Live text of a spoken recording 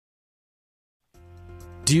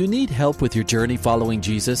Do you need help with your journey following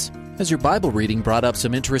Jesus? Has your Bible reading brought up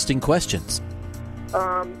some interesting questions?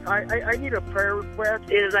 I need a prayer request.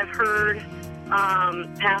 I've heard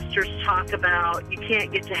pastors talk about you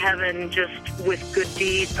can't get to heaven just with good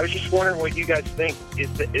deeds. I was just wondering what you guys think.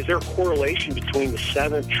 Is there a correlation between the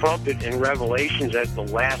seventh trumpet in Revelations as the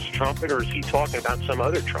last trumpet, or is he talking about some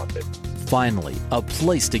other trumpet? Finally, a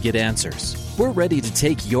place to get answers. We're ready to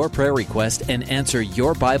take your prayer request and answer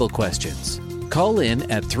your Bible questions. Call in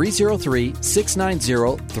at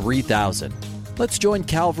 303-690-3000. Let's join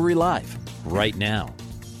Calvary Live right now.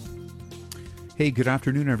 Hey, good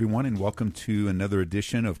afternoon, everyone, and welcome to another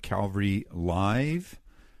edition of Calvary Live.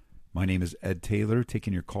 My name is Ed Taylor,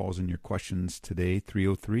 taking your calls and your questions today,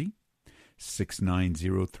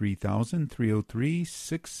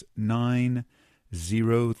 303-690-3000,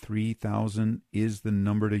 303-690-3000 is the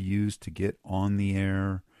number to use to get on the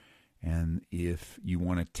air. And if you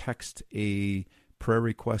want to text a prayer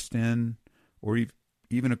request in, or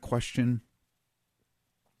even a question,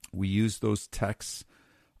 we use those texts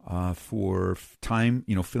for time,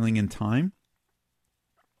 filling in time.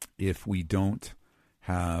 If we don't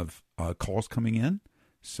have calls coming in,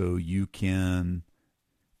 so you can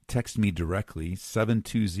text me directly,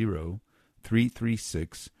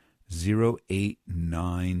 720-336-0897,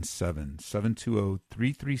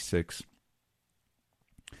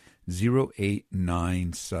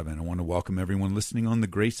 720-336-0897. I want to welcome everyone listening on the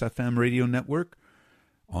Grace FM radio network,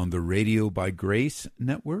 on the Radio by Grace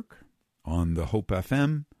network, on the Hope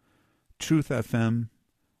FM, Truth FM,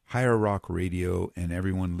 Higher Rock Radio, and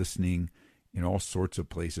everyone listening in all sorts of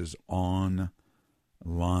places online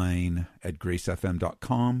at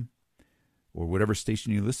gracefm.com or whatever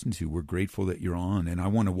station you listen to. We're grateful that you're on. And I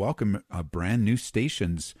want to welcome brand new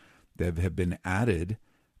stations that have been added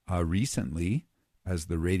recently as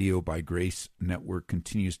the Radio by Grace network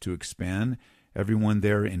continues to expand. Everyone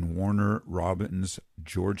there in Warner Robins,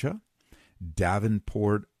 Georgia,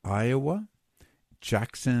 Davenport, Iowa,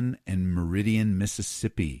 Jackson, and Meridian,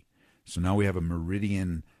 Mississippi. So now we have a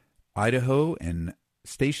Meridian, Idaho and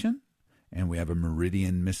station, and we have a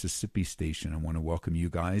Meridian, Mississippi station. I want to welcome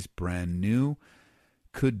you guys, brand new.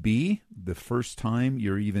 Could be the first time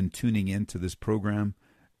you're even tuning into this program,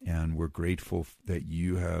 and we're grateful that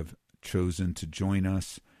you have chosen to join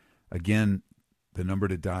us. Again, the number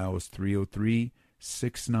to dial is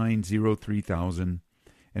 303-690-3000.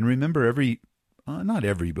 And remember, not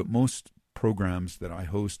every, but most programs that I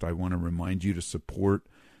host, I want to remind you to support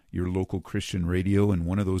your local Christian radio. And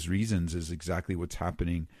one of those reasons is exactly what's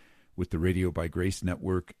happening with the Radio by Grace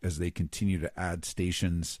network as they continue to add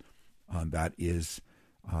stations. I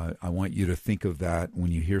want you to think of that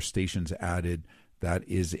when you hear stations added, that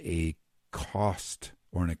is a cost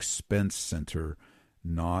or an expense center,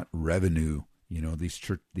 not revenue.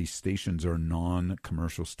 These stations are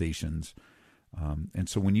non-commercial stations. And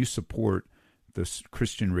so when you support this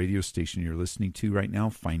Christian radio station you're listening to right now,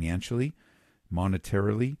 financially,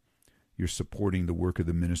 monetarily, you're supporting the work of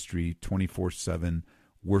the ministry 24/7,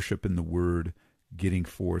 worship in the Word, getting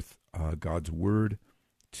forth God's Word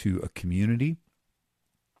to a community,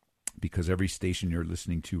 because every station you're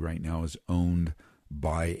listening to right now is owned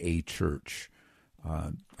by a church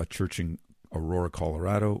in Aurora,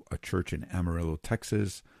 Colorado, a church in Amarillo,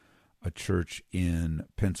 Texas, a church in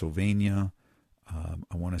Pennsylvania.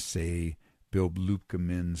 I want to say Bill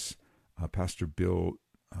Lupkeman's, Pastor Bill,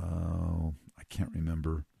 I can't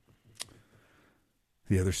remember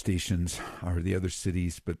the other stations or the other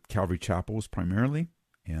cities, but Calvary Chapels primarily,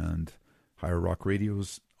 and Higher Rock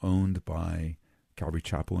Radio's owned by Calvary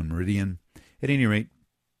Chapel and Meridian. At any rate,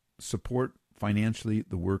 support financially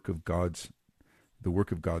the work of God's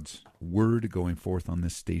Word going forth on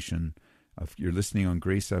this station. If you're listening on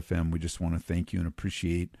Grace FM, we just want to thank you and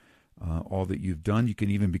appreciate all that you've done. You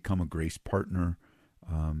can even become a Grace partner.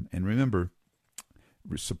 And remember,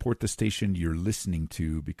 support the station you're listening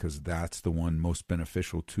to, because that's the one most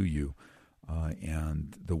beneficial to you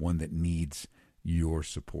and the one that needs your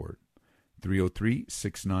support.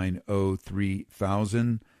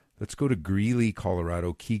 303-690-3000. Let's go to Greeley,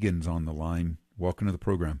 Colorado. Keegan's on the line. Welcome to the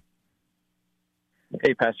program.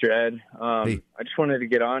 Hey, Pastor Ed. Hey. I just wanted to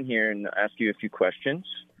get on here and ask you a few questions.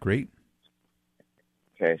 Great.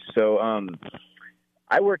 Okay, so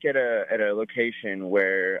I work at a location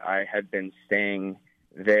where I had been staying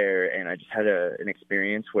there, and I just had an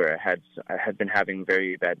experience where I had been having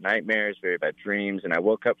very bad nightmares, very bad dreams, and I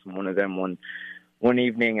woke up from one of them one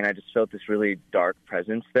evening, and I just felt this really dark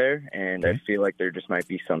presence there, and I feel like there just might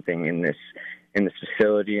be something in this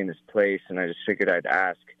facility, in this place, and I just figured I'd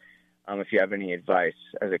ask if you have any advice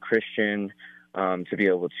as a Christian to be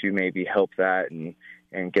able to maybe help that and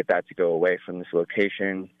and get that to go away from this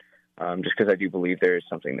location, just because I do believe there is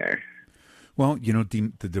something there. Well,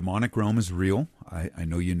 the demonic realm is real. I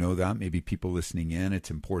know you know that. Maybe people listening in,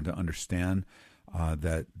 it's important to understand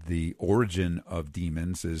that the origin of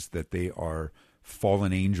demons is that they are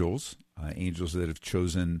fallen angels, angels that have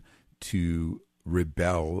chosen to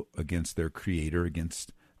rebel against their creator,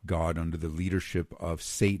 against God, under the leadership of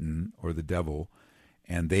Satan or the devil,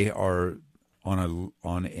 and they are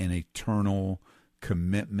on an eternal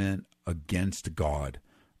commitment against God,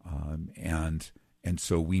 and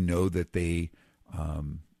so we know that they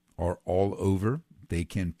are all over. They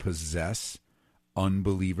can possess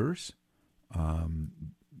unbelievers.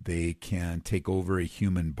 They can take over a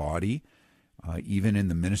human body. Even in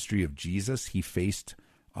the ministry of Jesus, he faced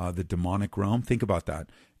the demonic realm. Think about that.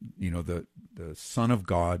 The Son of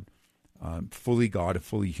God, fully God,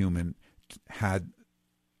 fully human, had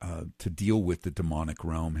to deal with the demonic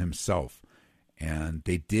realm himself. And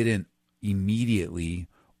they didn't immediately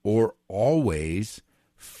or always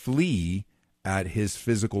flee at his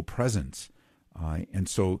physical presence. And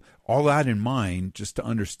so all that in mind, just to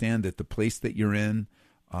understand that the place that you're in,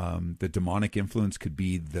 the demonic influence could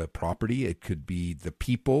be the property. It could be the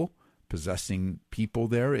people, possessing people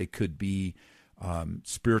there. It could be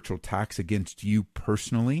spiritual attacks against you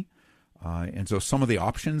personally. And so some of the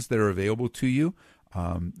options that are available to you,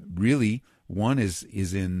 really, one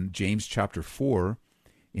is in James chapter 4,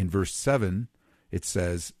 in verse 7. It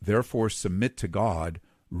says, "Therefore submit to God,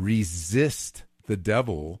 resist the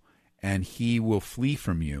devil, and he will flee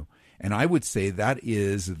from you." And I would say that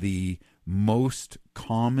is the most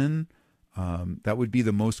common, that would be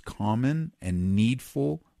the most common and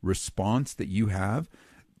needful response that you have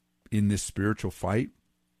in this spiritual fight,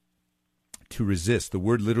 to resist. The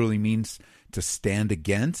word literally means to stand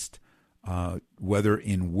against, whether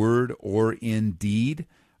in word or in deed.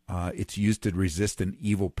 It's used to resist an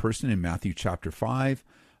evil person in Matthew chapter 5.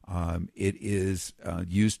 It is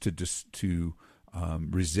used to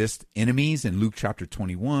resist enemies in Luke chapter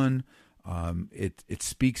 21. It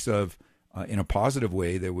speaks of, in a positive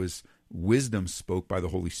way, there was wisdom spoke by the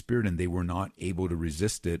Holy Spirit, and they were not able to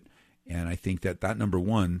resist it. And I think that number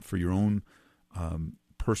one, for your own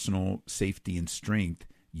personal safety and strength,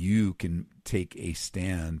 you can take a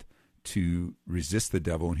stand to resist the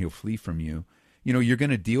devil, and he'll flee from you. You're going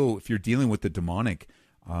to deal, if you're dealing with the demonic,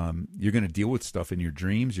 you're going to deal with stuff in your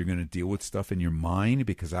dreams. You're going to deal with stuff in your mind,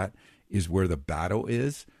 because that is where the battle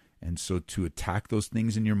is. And so to attack those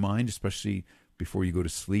things in your mind, especially before you go to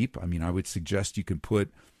sleep, I would suggest you can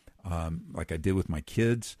put, like I did with my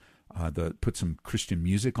kids, put some Christian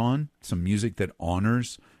music on, some music that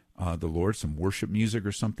honors the Lord, some worship music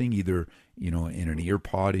or something, either, in an ear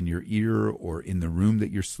pod in your ear or in the room that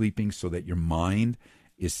you're sleeping, so that your mind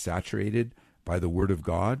is saturated by the Word of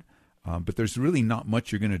God. But there's really not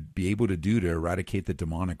much you're going to be able to do to eradicate the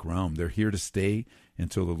demonic realm. They're here to stay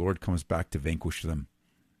until the Lord comes back to vanquish them.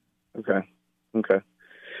 Okay.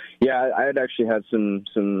 Yeah, I had actually had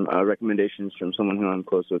some recommendations from someone who I'm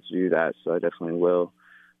close with to do that, so I definitely will.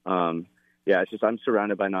 It's just I'm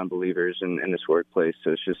surrounded by non-believers in this workplace,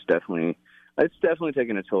 so it's definitely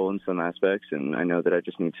taken a toll in some aspects, and I know that I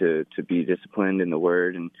just need to be disciplined in the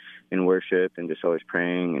Word and in worship, and just always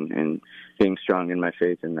praying and being strong in my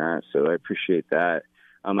faith in that. So I appreciate that.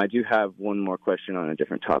 I do have one more question on a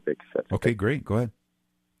different topic. If that's okay, great. Go ahead.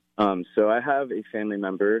 So I have a family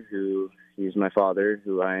member he's my father,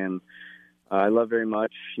 who I love very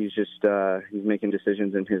much. He's making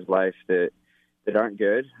decisions in his life that aren't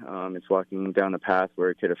good. It's walking down a path where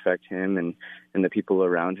it could affect him and the people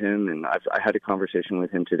around him. And I had a conversation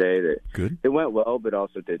with him today that good. It went well, but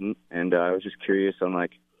also didn't. And I was just curious on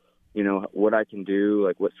what I can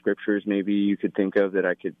do, what scriptures maybe you could think of that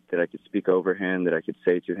I could speak over him, that I could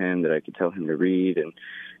say to him, that I could tell him to read,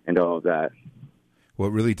 and all of that. Well,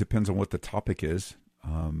 it really depends on what the topic is.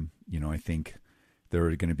 I think there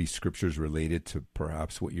are going to be scriptures related to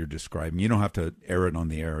perhaps what you're describing. You don't have to air it on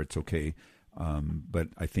the air. It's okay. But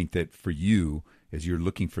I think that for you, as you're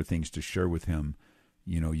looking for things to share with him,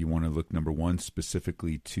 you want to look, number one,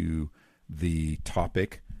 specifically to the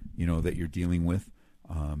topic, that you're dealing with,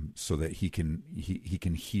 so that he can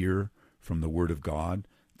hear from the Word of God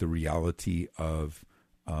the reality of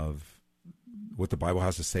what the Bible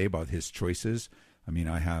has to say about his choices.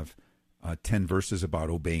 I have 10 verses about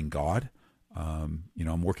obeying God.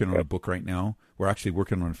 I'm working on a book right now. We're actually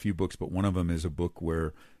working on a few books, but one of them is a book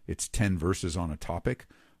where it's 10 verses on a topic.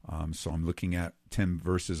 So I'm looking at 10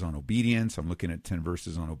 verses on obedience. I'm looking at 10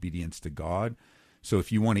 verses on obedience to God. So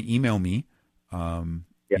if you want to email me,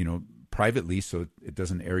 privately, so it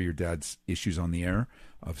doesn't air your dad's issues on the air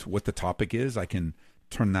of what the topic is, I can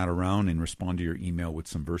turn that around and respond to your email with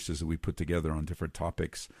some verses that we put together on different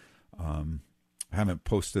topics. I haven't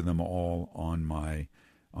posted them all on my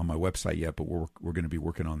website yet, but we're going to be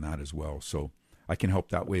working on that as well. So I can help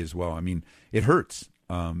that way as well. I mean, it hurts.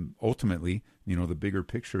 Ultimately, the bigger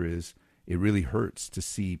picture is it really hurts to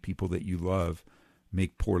see people that you love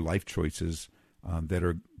make poor life choices that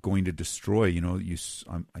are going to destroy.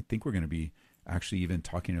 I think we're going to be actually even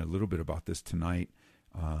talking a little bit about this tonight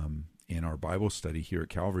in our Bible study here at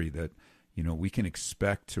Calvary, that we can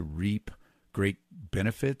expect to reap great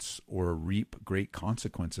benefits or reap great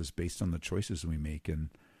consequences based on the choices we make, and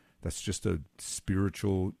that's just a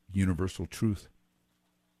spiritual universal truth.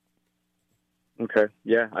 Okay,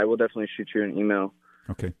 yeah, I will definitely shoot you an email.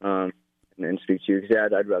 Okay. And speak to you,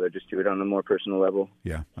 because I'd rather just do it on a more personal level.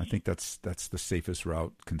 Yeah, I think that's the safest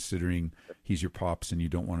route, considering he's your pops and you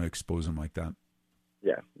don't want to expose him like that.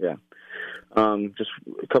 Yeah. Just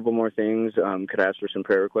a couple more things. Could I ask for some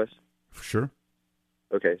prayer requests? Sure.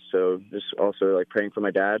 Okay, so just also like praying for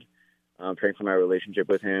my dad, praying for my relationship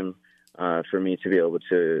with him, for me to be able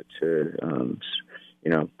to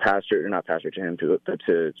not pastor to him, but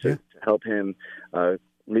to help him,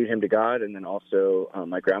 lead him to God. And then also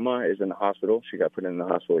my grandma is in the hospital. She got put in the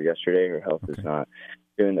hospital yesterday. Her health is not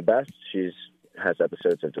doing the best. She has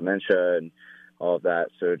episodes of dementia and all of that.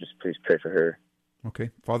 So just please pray for her.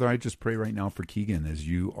 Okay. Father, I just pray right now for Keegan, as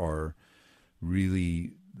you are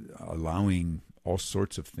really allowing all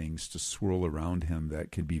sorts of things to swirl around him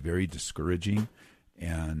that can be very discouraging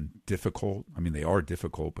and difficult. I mean, they are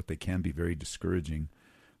difficult, but they can be very discouraging.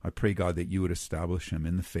 I pray, God, that you would establish him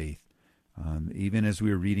in the faith. Even as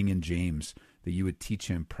we were reading in James, that you would teach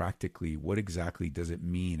him practically what exactly does it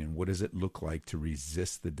mean and what does it look like to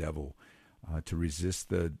resist the devil, to resist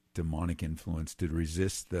the demonic influence, to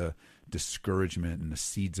resist the discouragement and the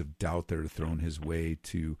seeds of doubt that are thrown his way,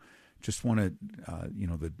 to just want to,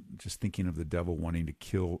 just thinking of the devil wanting to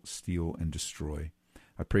kill, steal, and destroy.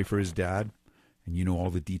 I pray for his dad, and all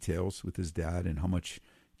the details with his dad and how much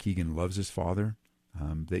Keegan loves his father,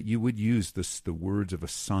 that you would use the words of a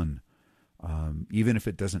son, even if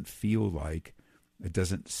it doesn't feel like, it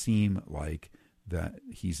doesn't seem like that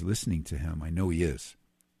he's listening to him. I know he is.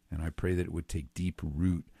 And I pray that it would take deep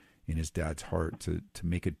root in his dad's heart to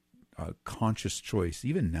make a conscious choice,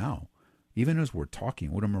 even now, even as we're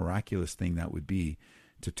talking. What a miraculous thing that would be,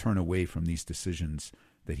 to turn away from these decisions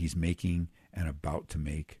that he's making and about to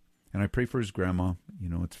make. And I pray for his grandma.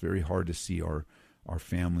 It's very hard to see our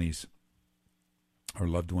families, our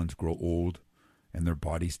loved ones grow old and their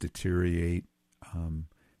bodies deteriorate. And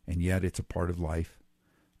yet it's a part of life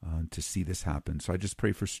to see this happen. So I just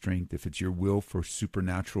pray for strength. If it's your will for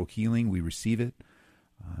supernatural healing, we receive it.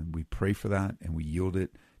 We pray for that and we yield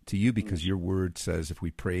it to you, because your word says if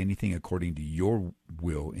we pray anything according to your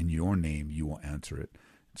will in your name, you will answer it.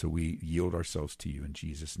 So we yield ourselves to you in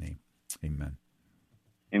Jesus' name. Amen.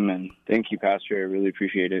 Amen. Thank you, Pastor. I really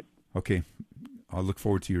appreciate it. Okay. I'll look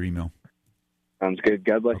forward to your email. Sounds good.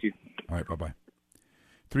 God bless you. All right. Bye-bye.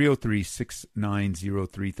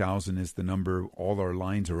 303-690-3000 is the number. All our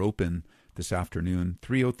lines are open this afternoon.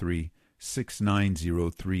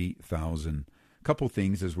 303-690-3000. A couple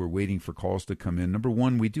things as we're waiting for calls to come in. Number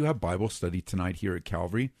one, we do have Bible study tonight here at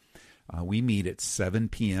Calvary. We meet at 7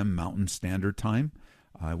 p.m. Mountain Standard Time.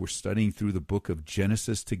 We're studying through the book of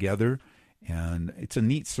Genesis together, and it's a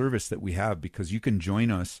neat service that we have, because you can join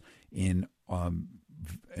us in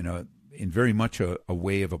very much a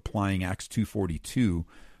way of applying Acts 2:42,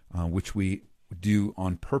 which we do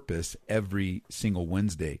on purpose every single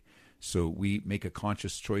Wednesday. So we make a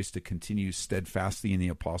conscious choice to continue steadfastly in the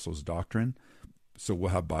apostles' doctrine. So we'll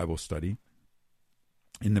have Bible study.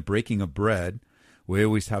 In the breaking of bread, we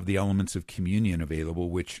always have the elements of communion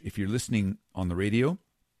available, which if you're listening on the radio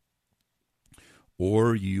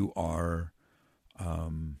or you are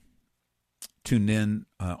tuned in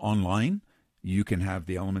online, you can have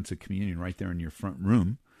the elements of communion right there in your front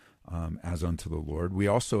room, as unto the Lord. We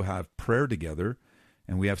also have prayer together,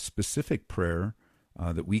 and we have specific prayer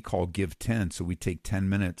that we call Give 10. So we take 10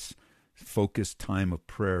 minutes, focused time of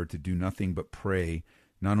prayer to do nothing but pray,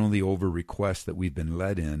 not only over requests that we've been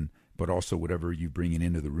led in, but also whatever you bring it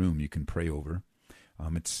into the room, you can pray over.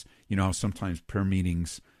 It's, how sometimes prayer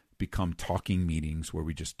meetings become talking meetings where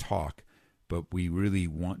we just talk, but we really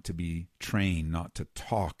want to be trained not to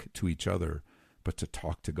talk to each other, but to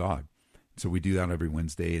talk to God. So we do that every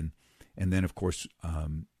Wednesday. And then, of course,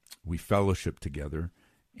 we fellowship together,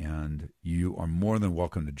 and you are more than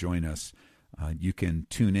welcome to join us. You can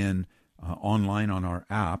tune in online on our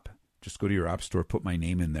app. Just go to your app store, put my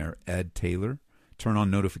name in there, Ed Taylor. Turn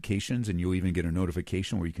on notifications, and you'll even get a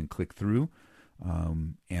notification where you can click through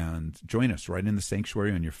and join us right in the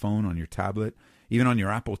sanctuary on your phone, on your tablet, even on your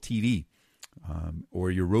Apple TV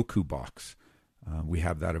or your Roku box. We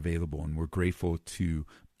have that available, and we're grateful to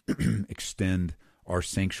extend our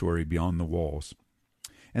sanctuary beyond the walls.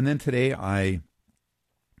 And then today I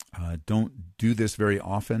don't do this very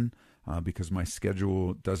often because my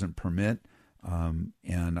schedule doesn't permit, and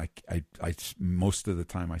I most of the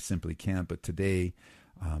time I simply can't. But today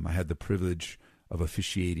I had the privilege of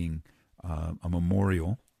officiating a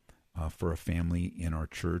memorial for a family in our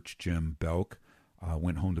church. Jim Belk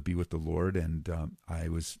went home to be with the Lord, and I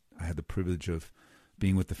had the privilege of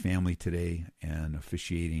being with the family today and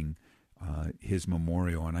officiating his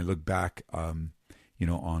memorial. And I look back,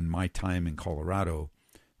 on my time in Colorado.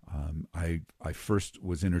 I first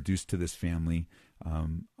was introduced to this family.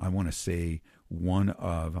 I want to say I'm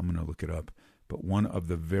going to look it up, but one of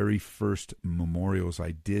the very first memorials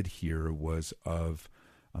I did here was of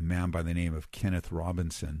a man by the name of Kenneth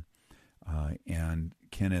Robinson. And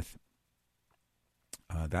Kenneth,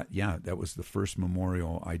 that was the first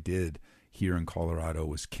memorial I did here in Colorado,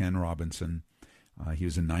 was Ken Robinson. He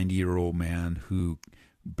was a 90-year-old man who,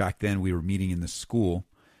 back then we were meeting in the school,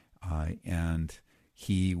 and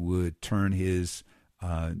he would turn his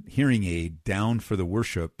hearing aid down for the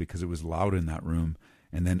worship because it was loud in that room,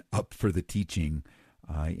 and then up for the teaching.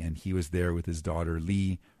 And he was there with his daughter,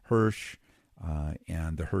 Lee Hirsch,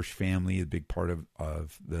 and the Hirsch family, a big part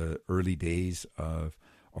of the early days of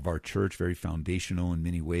our church, very foundational in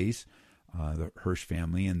many ways, the Hirsch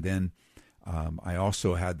family. And then I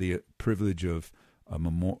also had the privilege of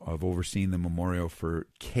overseeing the memorial for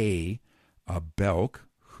Kay Belk,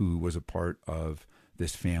 who was a part of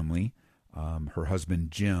this family. Her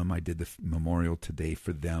husband, Jim, I did the memorial today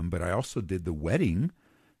for them, but I also did the wedding.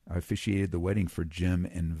 I officiated the wedding for Jim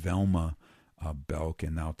and Velma Belk,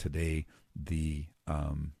 and now today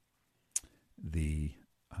I'm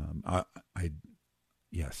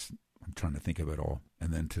trying to think of it all.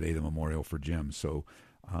 And then today the memorial for Jim. So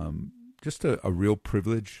just a real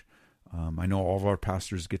privilege. I know all of our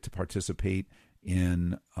pastors get to participate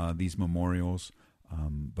in these memorials,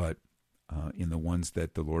 but in the ones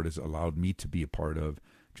that the Lord has allowed me to be a part of,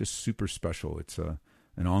 just super special. It's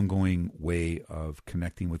an ongoing way of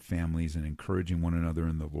connecting with families and encouraging one another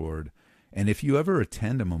in the Lord. And if you ever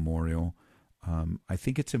attend a memorial, I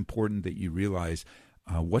think it's important that you realize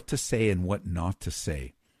what to say and what not to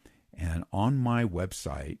say. And on my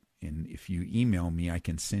website, and if you email me, I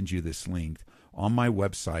can send you this link. On my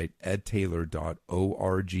website, edtaylor.org,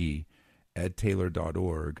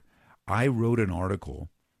 I wrote an article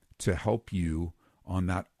to help you on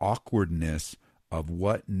that awkwardness of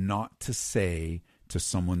what not to say to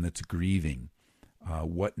someone that's grieving,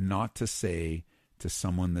 what not to say to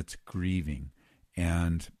someone that's grieving.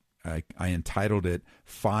 And I entitled it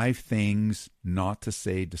 5 Things Not to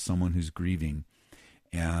Say to Someone Who's Grieving.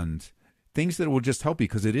 And things that will just help you,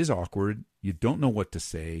 because it is awkward. You don't know what to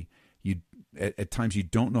say. At times you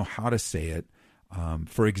don't know how to say it.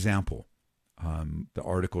 For example, the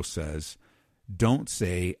article says, don't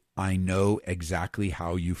say, I know exactly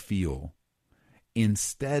how you feel.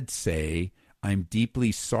 Instead say, I'm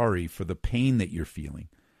deeply sorry for the pain that you're feeling.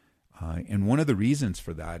 And one of the reasons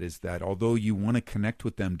for that is that although you want to connect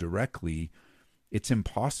with them directly, it's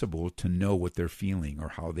impossible to know what they're feeling or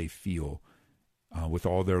how they feel with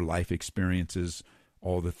all their life experiences,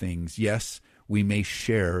 all the things. Yes, we may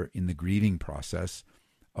share in the grieving process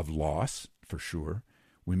of loss, for sure.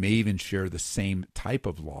 We may even share the same type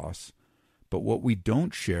of loss. But what we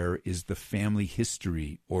don't share is the family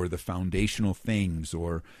history or the foundational things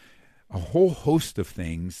or a whole host of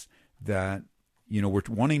things that, we're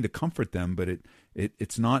wanting to comfort them, but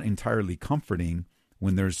it's not entirely comforting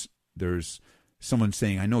when there's someone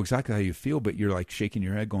saying, I know exactly how you feel, but you're like shaking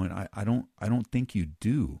your head going, I don't think you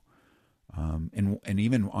do. And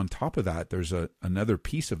even on top of that, there's another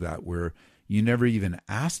piece of that where you never even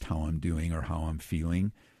asked how I'm doing or how I'm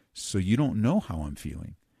feeling, so you don't know how I'm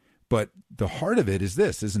feeling. But the heart of it is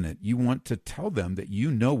this, isn't it? You want to tell them that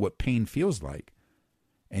you know what pain feels like,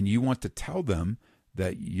 and you want to tell them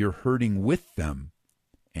that you're hurting with them.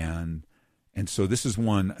 And so this is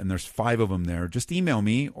one, and there's 5 of them there. Just email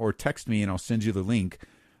me or text me, and I'll send you the link.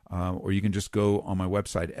 Or you can just go on my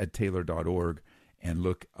website, edtaylor.org, and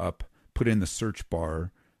look up, put in the search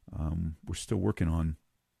bar. We're still working on,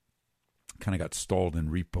 kind of got stalled in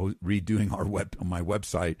redoing on my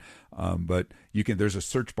website. But there's a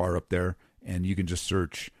search bar up there, and you can just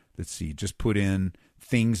search, just put in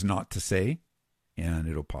things not to say, and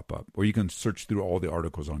it'll pop up. Or you can search through all the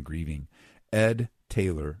articles on grieving,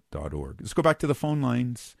 edtaylor.org. Let's go back to the phone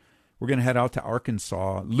lines. We're going to head out to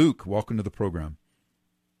Arkansas. Luke, welcome to the program.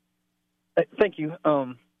 Thank you.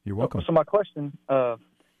 You're welcome. So my question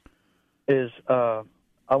is, I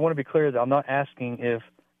want to be clear that I'm not asking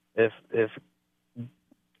if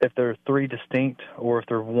they're three distinct or if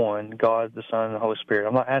they're one, God, the Son, and the Holy Spirit.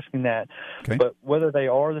 I'm not asking that. Okay. But whether they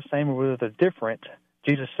are the same or whether they're different,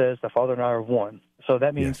 Jesus says the Father and I are one. So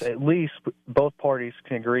that means at least both parties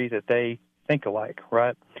can agree that they think alike,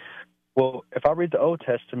 right? Well, if I read the Old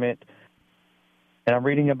Testament and I'm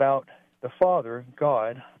reading about the Father,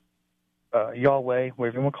 God, Yahweh,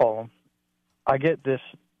 whatever you want to call him, I get this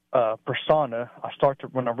persona.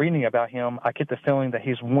 When I'm reading about him, I get the feeling that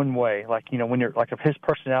he's one way. Like, when you're like, if his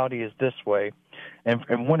personality is this way,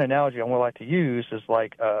 and one analogy I would like to use is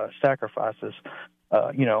like sacrifices.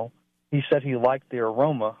 He said he liked the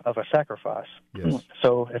aroma of a sacrifice. Yes.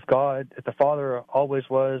 So if the Father always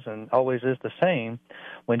was and always is the same,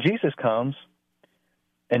 when Jesus comes,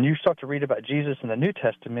 and you start to read about Jesus in the New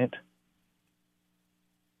Testament,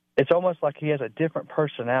 it's almost like he has a different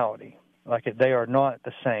personality. Like they are not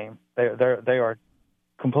the same. They are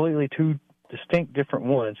completely two distinct different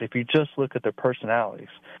ones if you just look at their personalities.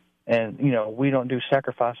 And, we don't do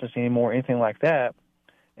sacrifices anymore, anything like that.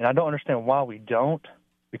 And I don't understand why we don't,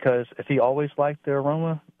 because if he always liked the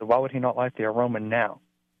aroma, why would he not like the aroma now?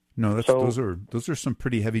 No, those are some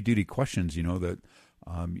pretty heavy-duty questions, that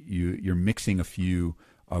you're mixing a few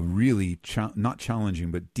really not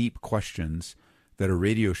challenging but deep questions that a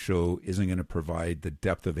radio show isn't going to provide the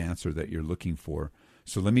depth of answer that you're looking for.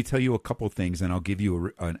 So let me tell you a couple things, and I'll give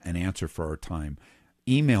you an answer for our time.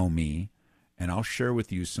 Email me, and I'll share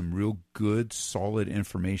with you some real good, solid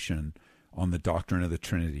information on the doctrine of the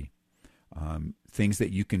Trinity. Things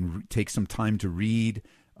that you can take some time to read,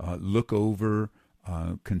 look over,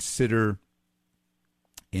 consider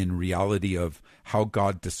in reality of how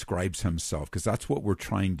God describes himself, because that's what we're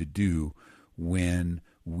trying to do when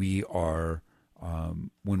we are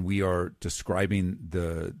describing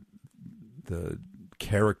the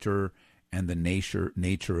character and the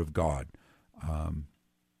nature of God.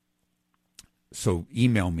 So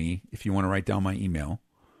email me if you want to write down my email.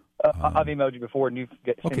 I've emailed you before, and you've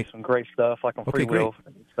sent me some great stuff, like on free will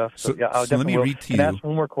and stuff. So I'll let me read to you. Can I ask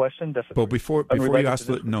one more question? But before you ask,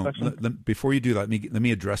 before you do that, let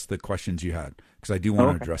me address the questions you had, because I do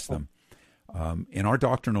want to address them. In our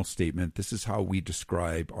doctrinal statement, this is how we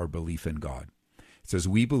describe our belief in God. It says,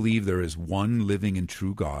 we believe there is one living and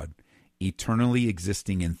true God, eternally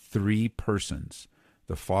existing in three persons,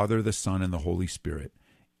 the Father, the Son, and the Holy Spirit,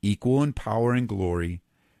 equal in power and glory,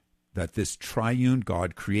 that this triune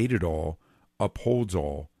God created all, upholds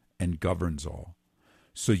all, and governs all.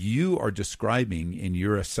 So you are describing in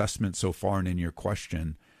your assessment so far and in your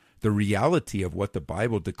question the reality of what the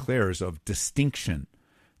Bible declares of distinction.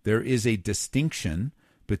 There is a distinction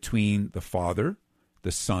between the Father,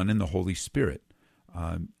 the Son, and the Holy Spirit.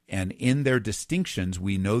 And in their distinctions,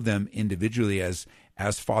 we know them individually as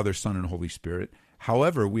Father, Son, and Holy Spirit.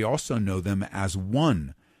 However, we also know them as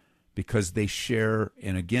one, because they share,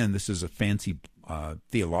 and again, this is a fancy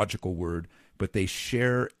theological word, but they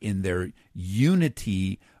share in their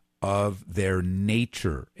unity of their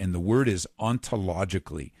nature. And the word is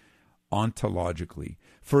ontologically. Ontologically.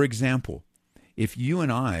 For example, if you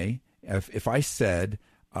and I, if I said,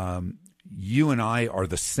 you and I are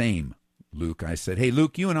the same, Luke, I said, hey,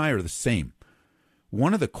 Luke, you and I are the same.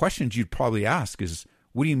 One of the questions you'd probably ask is,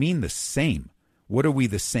 what do you mean the same? What are we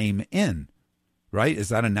the same in? Right? Is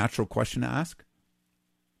that a natural question to ask?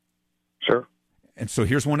 Sure. And so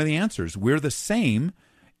here's one of the answers. We're the same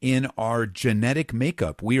in our genetic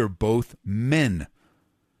makeup. We are both men.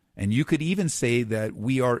 And you could even say that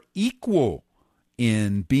we are equal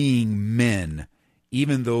in being men,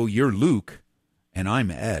 even though you're Luke and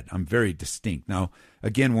I'm Ed. I'm very distinct. Now,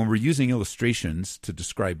 again, when we're using illustrations to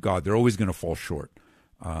describe God, they're always going to fall short.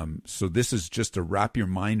 So this is just to wrap your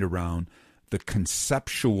mind around the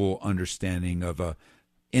conceptual understanding of a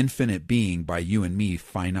infinite being by you and me,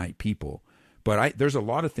 finite people. But there's a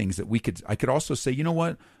lot of things that I could also say, you know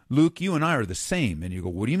what, Luke, you and I are the same. And you go,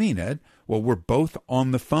 what do you mean, Ed? Well, we're both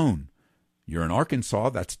on the phone. You're in Arkansas,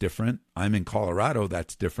 that's different. I'm in Colorado,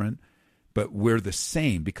 that's different. But we're the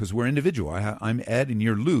same because we're individual. I'm Ed and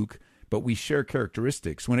you're Luke, but we share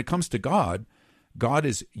characteristics. When it comes to God, God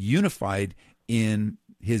is unified in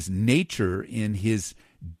his nature, in his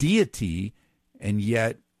deity, and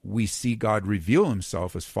yet we see God reveal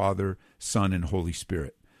himself as Father, Son, and Holy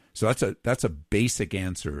Spirit. So that's a basic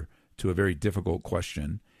answer to a very difficult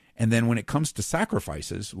question. And then when it comes to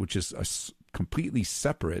sacrifices, which is completely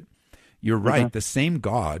separate, you're right. The same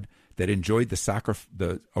God that enjoyed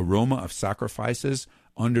the aroma of sacrifices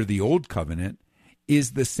under the old covenant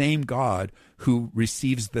is the same God who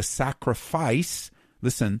receives the sacrifice,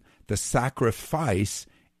 listen, the sacrifice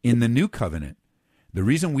in the new covenant. The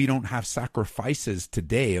reason we don't have sacrifices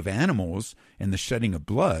today of animals and the shedding of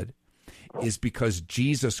blood is because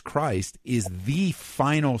Jesus Christ is the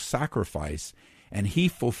final sacrifice, and he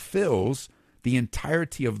fulfills the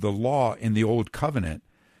entirety of the law in the old covenant,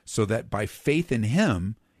 so that by faith in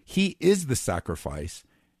him, he is the sacrifice.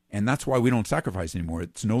 And that's why we don't sacrifice anymore.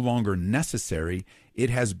 It's no longer necessary. It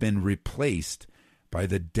has been replaced by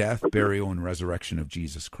the death, burial, and resurrection of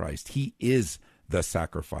Jesus Christ. He is the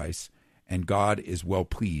sacrifice, and God is well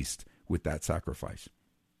pleased with that sacrifice.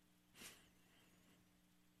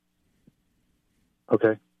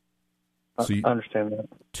 Okay. So I understand that.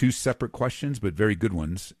 Two separate questions, but very good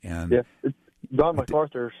ones. And yeah, John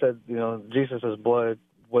MacArthur said, Jesus' blood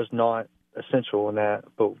was not essential in that,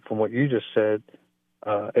 but from what you just said,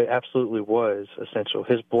 it absolutely was essential.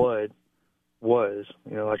 His blood was,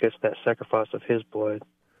 I guess that sacrifice of his blood.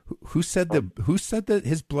 Who said that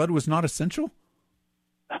his blood was not essential?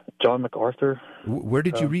 John MacArthur. Where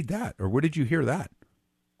did you read that, or where did you hear that?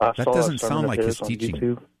 That doesn't sound like his teaching.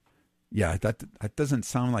 YouTube. Yeah, that doesn't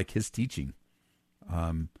sound like his teaching.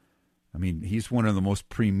 He's one of the most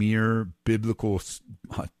premier biblical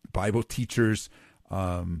Bible teachers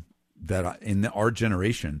that in our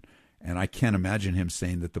generation, and I can't imagine him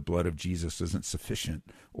saying that the blood of Jesus isn't sufficient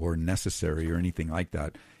or necessary or anything like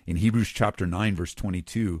that. In Hebrews chapter 9, verse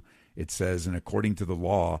 22, it says, "And according to the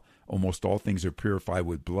law, almost all things are purified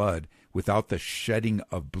with blood. Without the shedding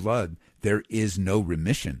of blood, there is no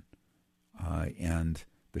remission." And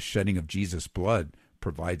the shedding of Jesus' blood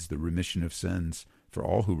provides the remission of sins for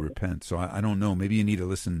all who repent. So I don't know. Maybe you need to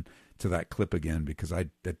listen to that clip again, because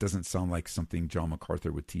that doesn't sound like something John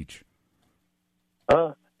MacArthur would teach.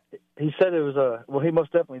 He said it was he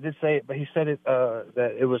most definitely did say it, but he said it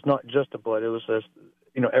that it was not just the blood; it was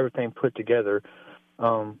everything put together.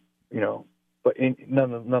 But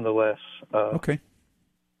nonetheless. Okay.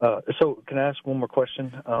 So can I ask one more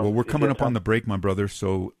question? Well, we're coming up on the break, my brother.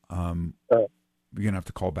 So you're gonna have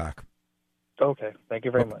to call back. Okay. Thank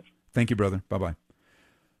you very much. Thank you, brother. Bye-bye.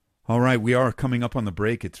 All right, we are coming up on the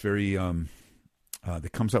break. It's very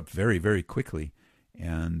that comes up very, very quickly.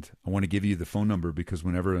 And I want to give you the phone number, because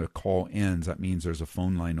whenever a call ends, that means there's a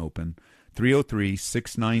phone line open.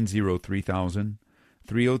 303-690-3000,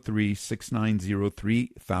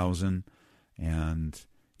 303-690-3000. And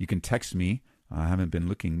you can text me. I haven't been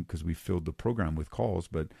looking because we filled the program with calls,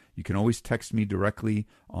 but you can always text me directly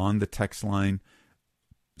on the text line,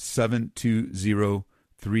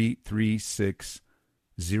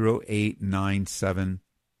 720-336-0897.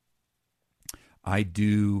 I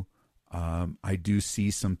do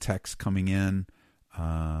see some texts coming in.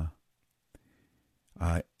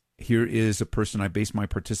 Here is a person: "I base my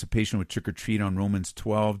participation with Trick or Treat on Romans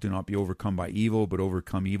 12. Do not be overcome by evil, but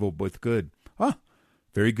overcome evil with good."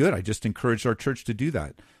 Very good. I just encouraged our church to do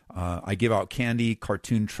that. I give out candy,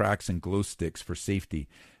 cartoon tracts, and glow sticks for safety.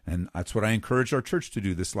 And that's what I encouraged our church to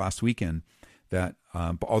do this last weekend. That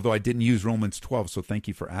although I didn't use Romans 12, so thank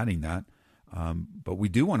you for adding that. But we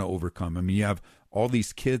do want to overcome. You have all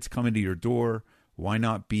these kids coming to your door. Why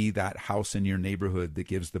not be that house in your neighborhood that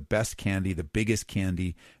gives the best candy, the biggest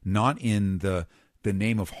candy, not in the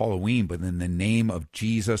name of Halloween, but in the name of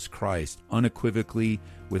Jesus Christ, unequivocally,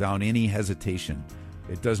 without any hesitation.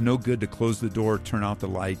 It does no good to close the door, turn out the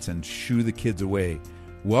lights, and shoo the kids away.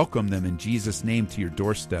 Welcome them in Jesus' name to your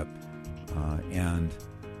doorstep, and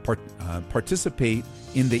participate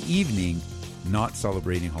in the evening, not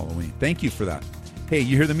celebrating Halloween. Thank you for that. Hey,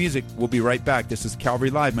 you hear the music. We'll be right back. This is Calvary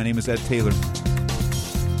Live. My name is Ed Taylor.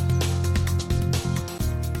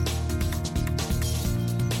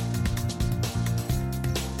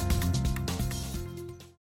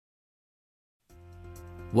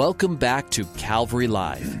 Welcome back to Calvary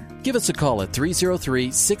Live. Give us a call at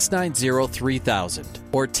 303-690-3000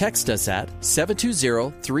 or text us at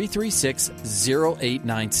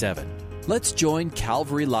 720-336-0897. Let's join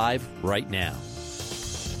Calvary Live right now.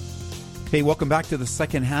 Hey, welcome back to the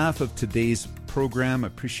second half of today's program. I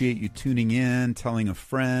appreciate you tuning in, telling a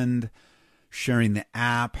friend, sharing the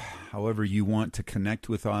app, however you want to connect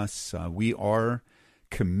with us. We are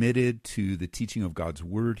committed to the teaching of God's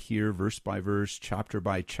Word here, verse by verse, chapter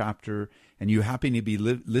by chapter, and you happen to be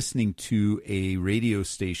listening to a radio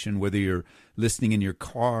station, whether you're listening in your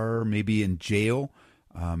car, maybe in jail,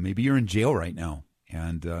 maybe you're in jail right now,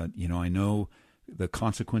 and I know the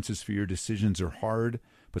consequences for your decisions are hard,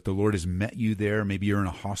 but the Lord has met you there. Maybe you're in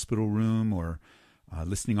a hospital room, or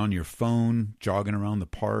listening on your phone, jogging around the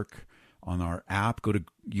park. On our app,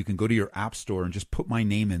 you can go to your app store and just put my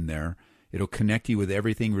name in there. It'll connect you with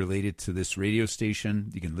everything related to this radio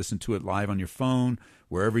station. You can listen to it live on your phone,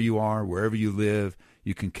 wherever you are, wherever you live.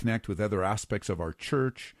 You can connect with other aspects of our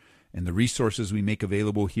church and the resources we make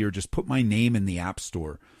available here. Just put my name in the App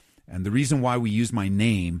Store. And the reason why we use my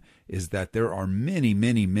name is that there are many,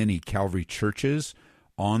 many, many Calvary churches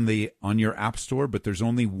on your App Store, but there's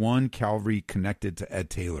only one Calvary connected to Ed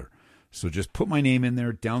Taylor. So just put my name in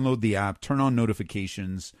there, download the app, turn on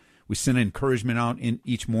notifications. We send encouragement out in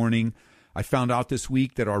each morning. I found out this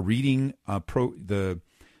week that our reading Read Through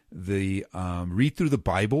the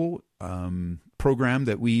Bible program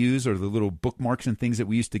that we use, or the little bookmarks and things that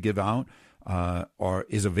we used to give out,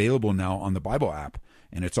 is available now on the Bible app,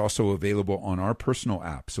 and it's also available on our personal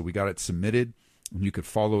app. So we got it submitted, and you could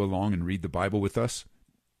follow along and read the Bible with us.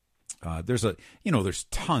 There's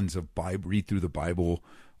tons of Read Through the Bible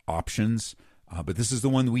options, but this is the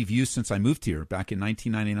one we've used since I moved here back in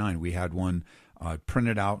 1999. We had one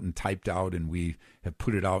printed out and typed out, and we have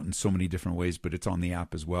put it out in so many different ways, but it's on the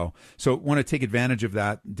app as well. So want to take advantage of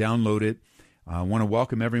that, download it. I want to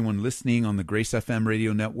welcome everyone listening on the Grace FM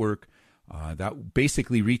radio network. That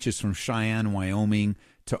basically reaches from Cheyenne, Wyoming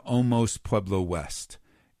to almost Pueblo West.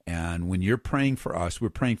 And when you're praying for us, we're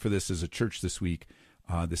praying for this as a church this week,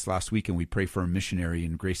 this last week, and we pray for a missionary,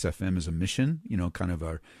 and Grace FM is a mission, kind of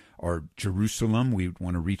our Jerusalem. We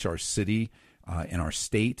want to reach our city and our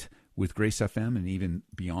state with Grace FM and even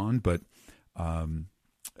beyond. But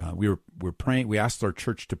we're praying. We asked our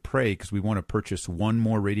church to pray because we want to purchase one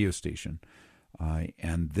more radio station,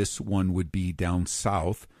 and this one would be down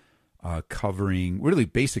south, covering really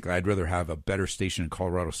basically. I'd rather have a better station in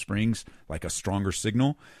Colorado Springs, like a stronger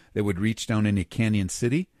signal that would reach down into Canyon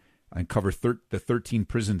City and cover the 13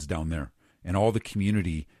 prisons down there and all the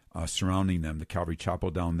community surrounding them, the Calvary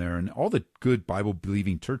Chapel down there, and all the good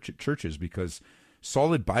Bible-believing churches, because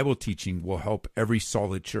solid Bible teaching will help every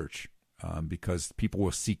solid church, because people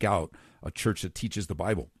will seek out a church that teaches the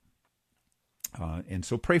Bible. And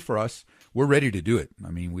so pray for us. We're ready to do it. I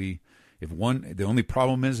mean, the only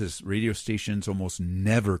problem is radio stations almost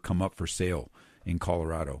never come up for sale in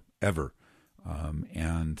Colorado, ever.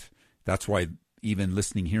 And that's why even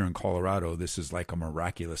listening here in Colorado, this is like a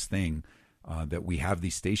miraculous thing that we have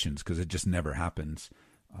these stations, because it just never happens.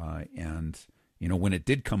 And when it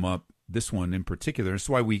did come up, this one in particular, that's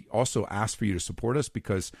why we also asked for you to support us,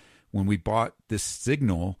 because when we bought this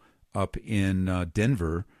signal up in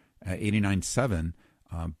Denver, 89.7,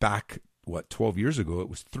 back, 12 years ago, it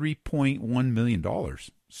was $3.1 million.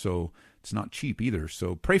 So it's not cheap either.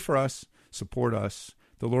 So pray for us, support us.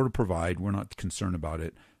 The Lord will provide. We're not concerned about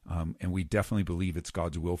it. And we definitely believe it's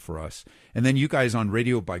God's will for us. And then you guys on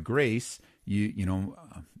Radio by Grace,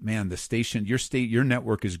 man, the station, your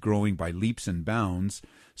network is growing by leaps and bounds.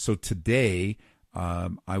 So today,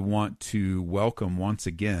 I want to welcome once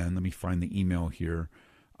again, let me find the email here.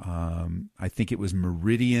 I think it was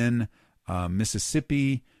Meridian,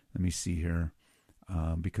 Mississippi. Let me see here,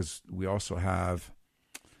 because we also have,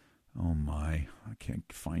 I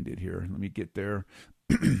can't find it here. Let me get there.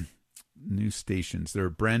 New stations. There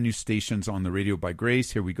are brand new stations on the Radio by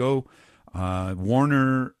Grace. Here we go.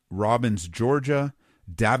 Warner Robins, Georgia,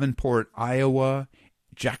 Davenport, Iowa,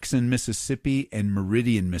 Jackson, Mississippi, and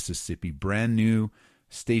Meridian, Mississippi. Brand new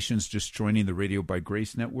stations just joining the Radio by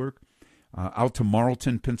Grace network. Out to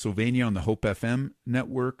Marlton, Pennsylvania on the Hope FM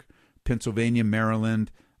network, Pennsylvania,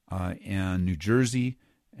 Maryland, and New Jersey.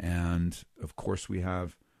 And, of course, we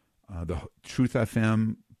have the Truth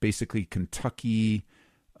FM, basically Kentucky.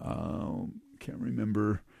 Can't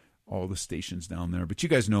remember all the stations down there. But you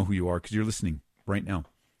guys know who you are because you're listening right now.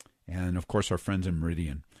 And, of course, our friends in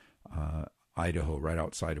Meridian, Idaho, right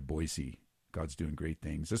outside of Boise. God's doing great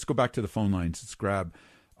things. Let's go back to the phone lines. Let's grab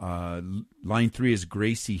line 3 is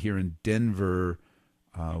Gracie here in Denver.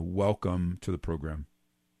 Welcome to the program.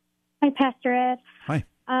 Hi, Pastor Ed. Hi.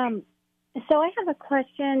 So I have a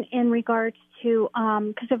question in regards to,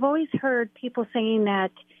 because I've always heard people saying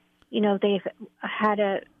that, they've had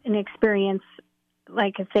an experience,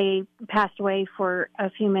 like if they passed away for a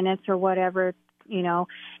few minutes or whatever,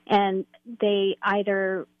 and they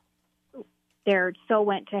either their soul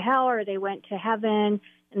went to hell or they went to heaven,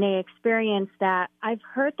 and they experienced that. I've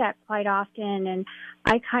heard that quite often, and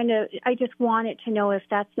I just wanted to know if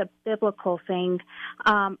that's a biblical thing.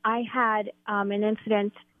 I had an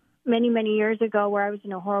incident many, many years ago where I was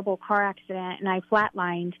in a horrible car accident, and I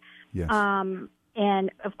flatlined. Yes.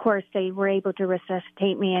 And, of course, they were able to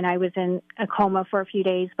resuscitate me, and I was in a coma for a few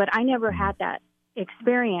days, but I never had that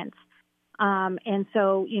experience. And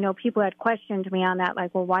so, people had questioned me on that,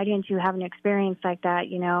 like, well, why didn't you have an experience like that,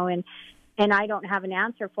 and I don't have an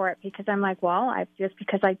answer for it because I'm like, well,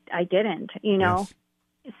 because I didn't, Yes.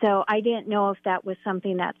 So I didn't know if that was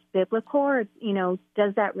something that's biblical, or,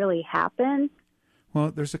 does that really happen?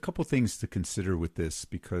 Well, there's a couple things to consider with this,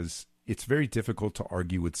 because it's very difficult to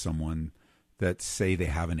argue with someone that say they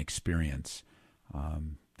have an experience.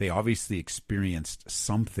 They obviously experienced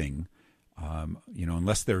something,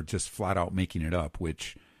 unless they're just flat out making it up,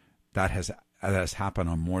 which that has happened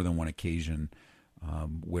on more than one occasion,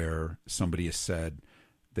 where somebody has said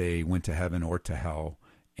they went to heaven or to hell,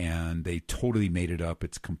 and they totally made it up.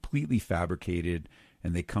 It's completely fabricated,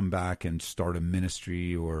 and they come back and start a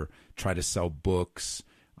ministry or try to sell books.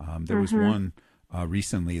 There was one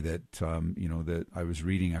recently that, that I was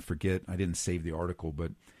reading. I forget, I didn't save the article,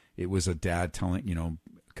 but it was a dad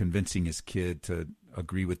convincing his kid to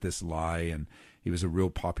agree with this lie. And it was a real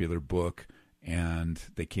popular book, and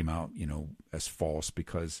they came out, as false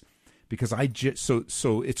because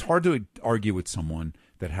so it's hard to argue with someone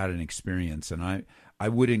that had an experience. And I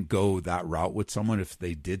wouldn't go that route with someone if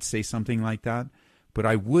they did say something like that, but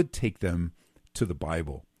I would take them to the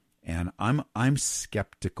Bible. And I'm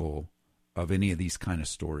skeptical of any of these kind of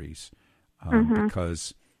stories,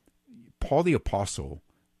 because Paul the Apostle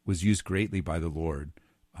was used greatly by the Lord,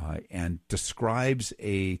 and describes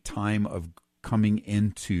a time of coming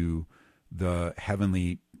into the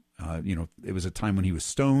heavenly, it was a time when he was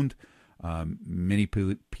stoned. Many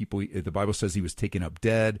people, the Bible says he was taken up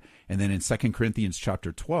dead. And then in 2 Corinthians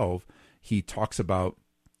chapter 12, he talks about,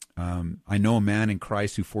 I know a man in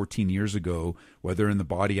Christ who 14 years ago, whether in the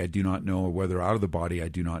body I do not know, or whether out of the body I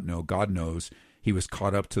do not know, God knows, he was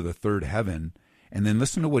caught up to the third heaven. And then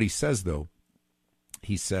listen to what he says, though.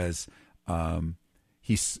 He says,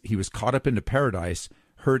 he was caught up into paradise,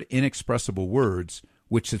 heard inexpressible words,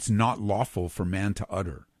 which it's not lawful for man to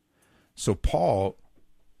utter. So Paul,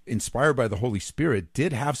 inspired by the Holy Spirit,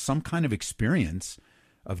 did have some kind of experience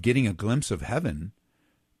of getting a glimpse of heaven,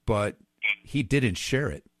 but he didn't share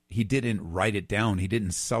it. He didn't write it down. He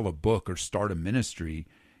didn't sell a book or start a ministry.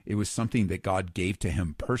 It was something that God gave to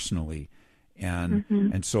him personally.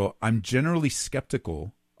 And so I'm generally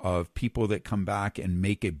skeptical of people that come back and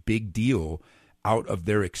make a big deal out of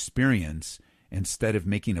their experience instead of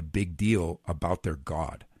making a big deal about their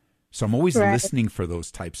God. So I'm always listening for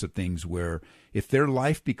those types of things, where if their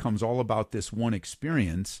life becomes all about this one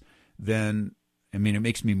experience, then, it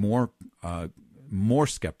makes me more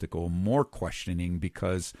skeptical, more questioning,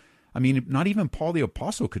 because, not even Paul the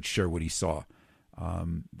Apostle could share what he saw.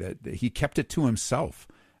 That he kept it to himself.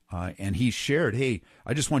 And he shared, hey,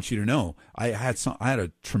 I just want you to know, I had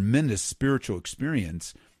a tremendous spiritual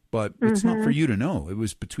experience, but it's not for you to know. It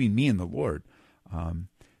was between me and the Lord.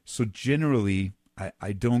 So generally,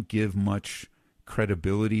 I don't give much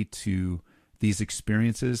credibility to these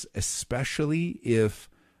experiences, especially if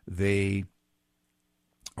they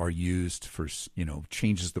are used for,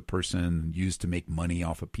 changes the person, used to make money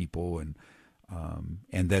off of people,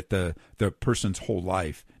 and that the person's whole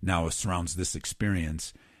life now surrounds this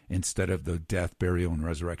experience instead of the death, burial, and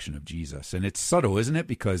resurrection of Jesus. And it's subtle, isn't it?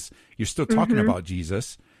 Because you're still talking about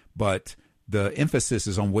Jesus, but the emphasis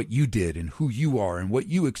is on what you did and who you are and what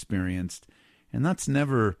you experienced. And that's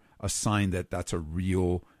never a sign that that's a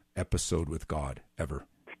real episode with God, ever.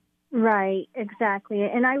 Right, exactly.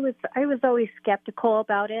 And I was always skeptical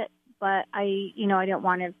about it, but I didn't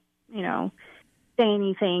want to, say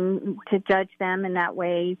anything to judge them in that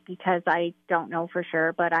way, because I don't know for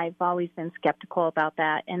sure, but I've always been skeptical about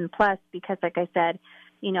that. And plus, because like I said,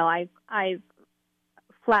 I've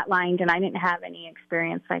flatlined and I didn't have any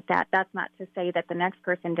experience like that. That's not to say that the next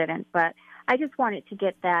person didn't, but I just wanted to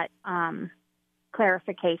get that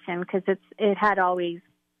clarification, because it had always,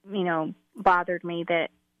 bothered me that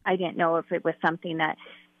I didn't know if it was something that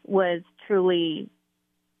was truly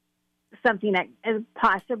something that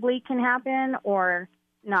possibly can happen or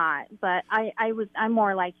not. But I'm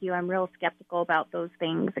more like you. I'm real skeptical about those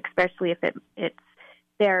things, especially if it's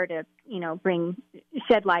there to,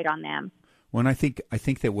 shed light on them. Well, and I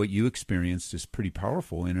think that what you experienced is pretty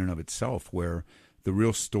powerful in and of itself, where the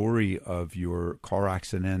real story of your car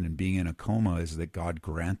accident and being in a coma is that God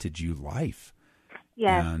granted you life.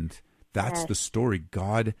 Yes. And that's the story.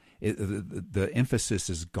 God, the emphasis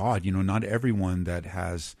is God. Not everyone that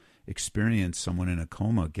has experienced someone in a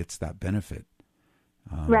coma gets that benefit.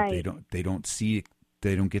 Right. They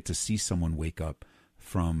don't get to see someone wake up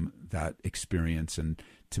from that experience. And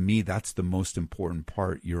to me, that's the most important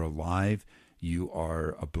part. You're alive. You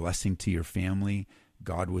are a blessing to your family.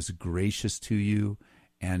 God was gracious to you.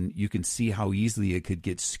 And you can see how easily it could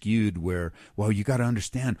get skewed where, well, you got to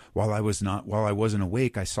understand, while I wasn't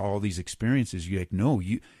awake, I saw all these experiences. You're like, no,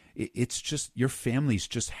 it's just, your family's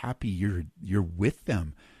just happy you're with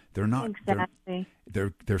them. They're not exactly.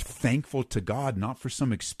 They're thankful to God, not for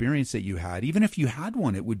some experience that you had. Even if you had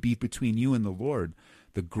one, it would be between you and the Lord.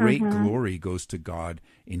 The great glory goes to God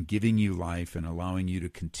in giving you life and allowing you to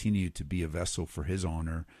continue to be a vessel for His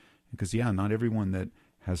honor. Because, not everyone that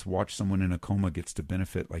has watched someone in a coma gets to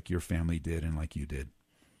benefit like your family did and like you did.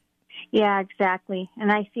 Yeah, exactly.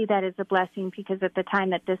 And I see that as a blessing because at the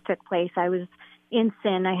time that this took place, I was in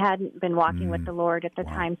sin. I hadn't been walking with the Lord at the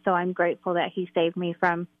time. So I'm grateful that He saved me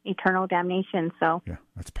from eternal damnation. So yeah,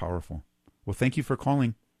 that's powerful. Well, thank you for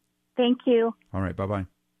calling. Thank you. All right. Bye-bye.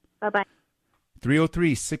 Bye-bye.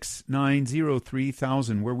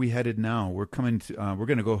 303-690-3000. Where are we headed now? We're going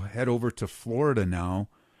to go head over to Florida now.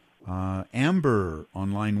 Amber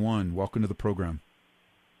on line 1. Welcome to the program.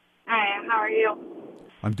 Hi, how are you?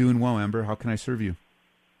 I'm doing well, Amber. How can I serve you?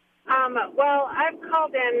 Well, I've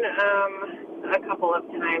called in a couple of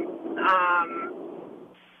times,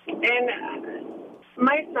 and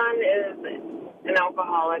my son is an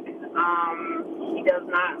alcoholic. He does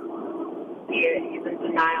not see it. He's in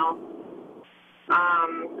denial.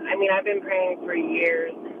 I've been praying for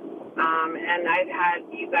years, and I've had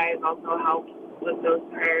you guys also help with those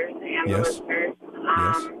prayers and the listeners.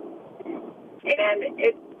 And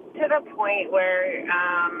it's to the point where,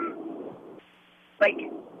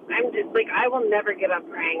 I'm just I will never give up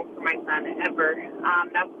praying for my son ever.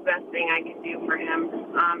 That's the best thing I can do for him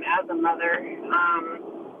as a mother.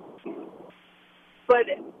 But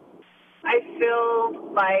I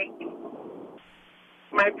feel like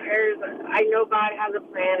my prayers, I know God has a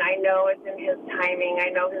plan. I know it's in His timing. I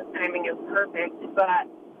know His timing is perfect. But,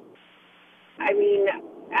 as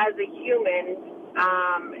a human,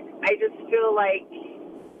 I just feel like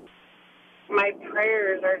my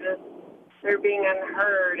prayers are they're being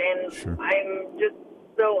unheard. And sure. I'm just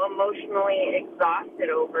so emotionally exhausted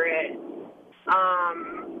over it.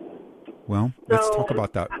 Well, let's talk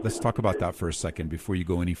about that. Let's talk about that for a second before you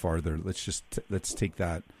go any farther. Let's take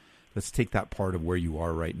that part of where you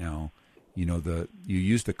are right now. You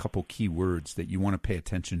used a couple key words that you want to pay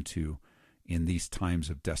attention to in these times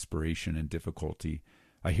of desperation and difficulty.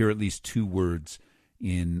 I hear at least 2 words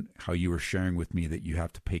in how you were sharing with me that you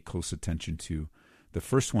have to pay close attention to. The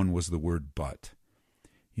first one was the word but.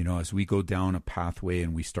 As we go down a pathway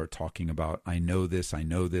and we start talking about, I know this,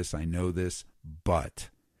 but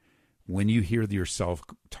when you hear yourself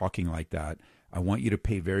talking like that, I want you to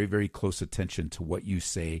pay very, very close attention to what you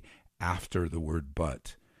say after the word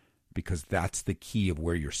but, because that's the key of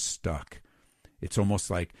where you're stuck. It's almost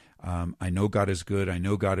like, I know God is good, I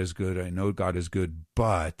know God is good, I know God is good,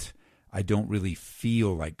 but I don't really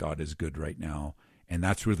feel like God is good right now. And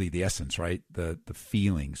that's really the essence, right? The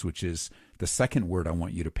feelings, which is the second word I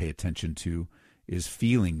want you to pay attention to, is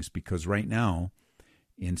feelings, because right now,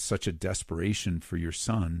 in such a desperation for your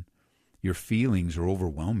son, your feelings are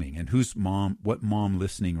overwhelming. And what mom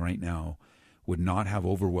listening right now would not have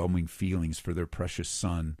overwhelming feelings for their precious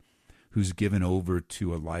son who's given over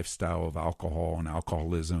to a lifestyle of alcohol and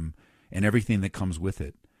alcoholism and everything that comes with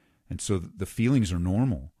it? And so the feelings are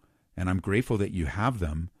normal. And I'm grateful that you have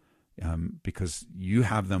them, because you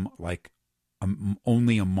have them like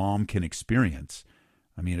only a mom can experience.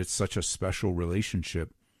 It's such a special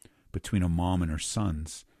relationship between a mom and her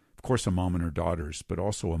sons. Of course, a mom and her daughters, but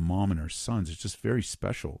also a mom and her sons. It's just very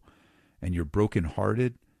special. And you're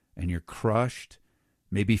brokenhearted and you're crushed,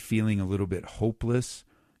 maybe feeling a little bit hopeless.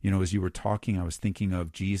 As you were talking, I was thinking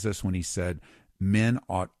of Jesus when He said, men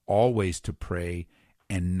ought always to pray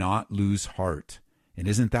and not lose heart. And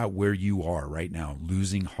isn't that where you are right now,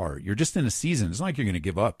 losing heart? You're just in a season. It's not like you're going to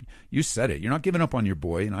give up. You said it. You're not giving up on your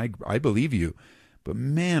boy, and I believe you. But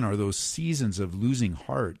man, are those seasons of losing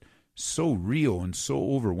heart so real and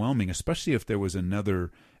so overwhelming, especially if there was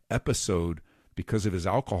another episode because of his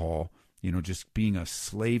alcohol, just being a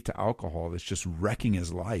slave to alcohol that's just wrecking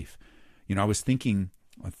his life. I was thinking,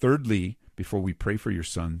 thirdly, before we pray for your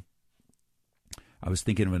son, I was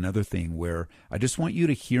thinking of another thing where I just want you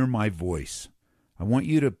to hear my voice. I want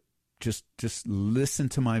you to just listen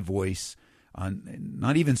to my voice,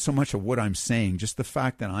 not even so much of what I'm saying, just the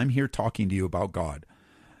fact that I'm here talking to you about God,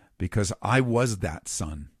 because I was that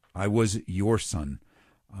son. I was your son,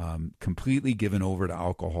 completely given over to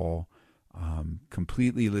alcohol,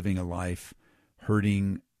 completely living a life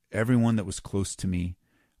hurting everyone that was close to me,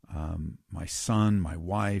 my son, my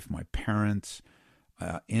wife, my parents,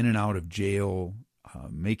 in and out of jail,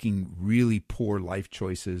 making really poor life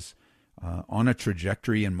choices, on a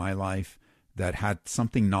trajectory in my life that had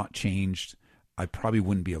something not changed, I probably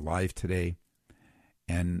wouldn't be alive today.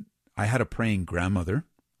 And I had a praying grandmother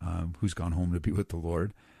who's gone home to be with the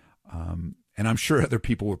Lord. And I'm sure other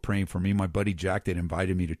people were praying for me. My buddy Jack that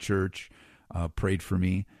invited me to church prayed for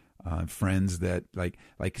me. friends that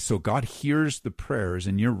so God hears the prayers,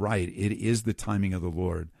 and you're right, it is the timing of the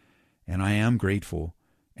Lord, and I am grateful,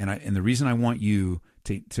 and the reason I want you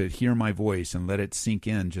to hear my voice and let it sink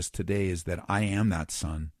in just today is that I am that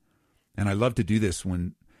son, and I love to do this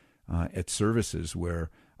when at services where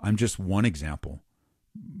I'm just one example,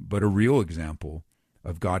 but a real example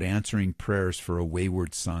of God answering prayers for a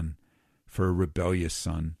wayward son, for a rebellious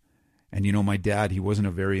son. And my dad, he wasn't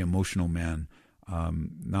a very emotional man.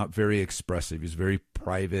 Not very expressive. He was a very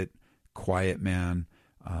private, quiet man,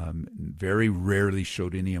 very rarely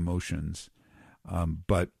showed any emotions.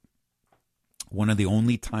 But one of the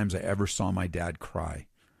only times I ever saw my dad cry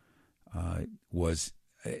was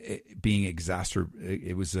being exacerbated.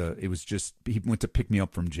 It was just, he went to pick me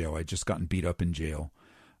up from jail. I'd just gotten beat up in jail,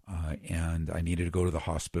 and I needed to go to the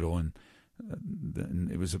hospital, and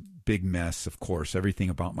it was a big mess, of course. Everything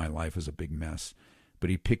about my life was a big mess. But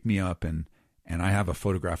he picked me up, and I have a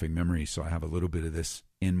photographic memory, so I have a little bit of this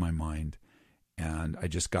in my mind. And I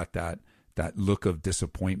just got that look of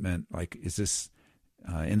disappointment, like, is this,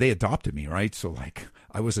 and they adopted me, right? So, like,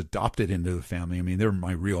 I was adopted into the family. I mean, they're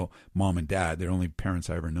my real mom and dad. They're the only parents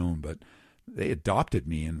I ever known, but they adopted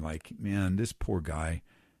me. And, like, man, this poor guy,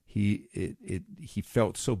 he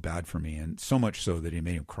felt so bad for me, and so much so that he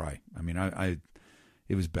made him cry. I mean,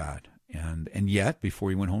 it was bad. And yet, before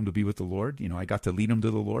he went home to be with the Lord, I got to lead him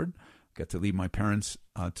to the Lord. Got to lead my parents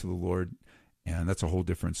to the Lord, and that's a whole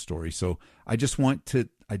different story. So I just want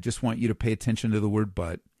you to pay attention to the word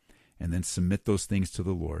 "but," and then submit those things to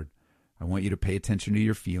the Lord. I want you to pay attention to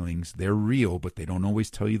your feelings. They're real, but they don't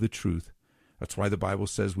always tell you the truth. That's why the Bible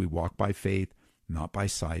says we walk by faith, not by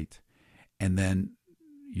sight. And then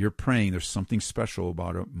you're praying. There's something special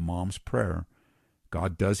about a mom's prayer.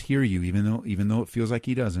 God does hear you, even though it feels like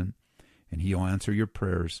He doesn't, and He'll answer your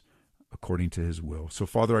prayers according to His will. So,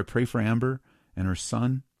 Father, I pray for Amber and her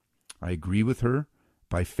son. I agree with her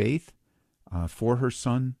by faith for her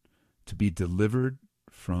son to be delivered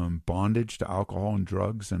from bondage to alcohol and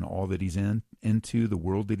drugs and all that he's into, the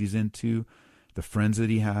world that he's into, the friends that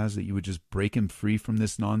he has, that you would just break him free from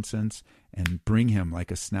this nonsense and bring him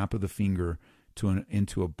like a snap of the finger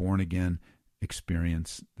into a born-again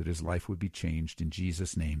experience, that his life would be changed. In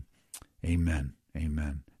Jesus' name, amen.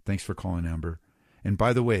 Amen. Thanks for calling, Amber. And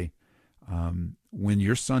by the way, when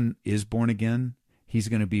your son is born again, he's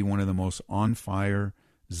going to be one of the most on-fire,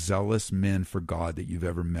 zealous men for God that you've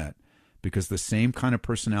ever met. Because the same kind of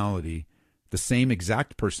personality, the same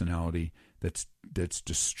exact personality that's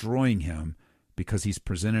destroying him because he's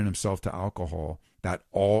presented himself to alcohol, that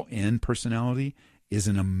all-in personality is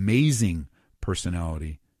an amazing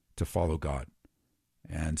personality to follow God.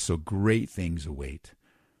 And so great things await.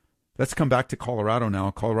 Let's come back to Colorado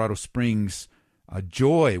now. Colorado Springs.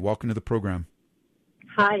 Joy, welcome to the program.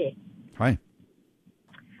 Hi. Hi.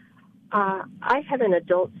 I have an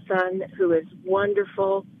adult son who is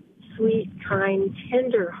wonderful, sweet, kind,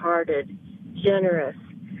 tender-hearted, generous.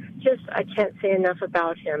 Just, I can't say enough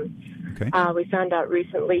about him. Okay. We found out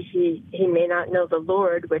recently he may not know the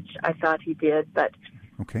Lord, which I thought he did, but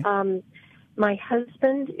okay. My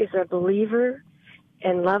husband is a believer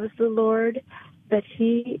and loves the Lord, but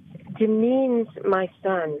he demeans my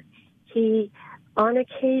son. He, on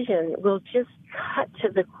occasion, will just cut to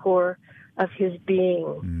the core of his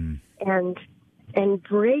being and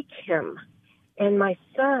break him. And my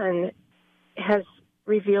son has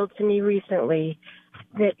revealed to me recently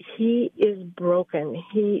that he is broken.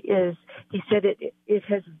 He said it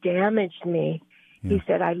has damaged me. Yeah. He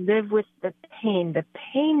said, I live with the pain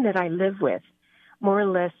that I live with, more or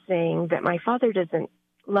less saying that my father doesn't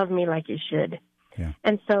love me like he should. Yeah.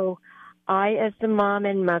 And so I, as the mom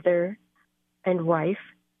and mother and wife,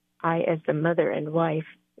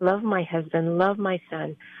 love my husband, love my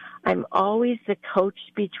son. I'm always the coach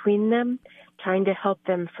between them, trying to help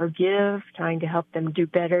them forgive, trying to help them do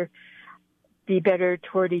better, be better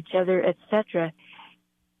toward each other, etc.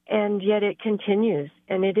 And yet it continues,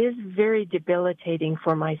 and it is very debilitating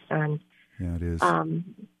for my son. Yeah, it is.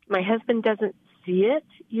 My husband doesn't see it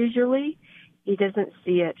usually. He doesn't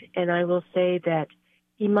see it, and I will say that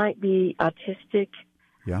he might be autistic,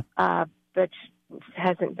 but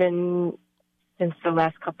hasn't been since the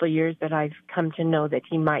last couple of years that I've come to know that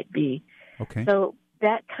he might be. Okay. So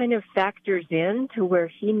that kind of factors in to where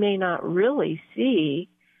he may not really see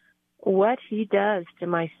what he does to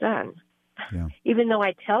my son. Yeah. Even though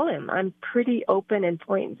I tell him, I'm pretty open and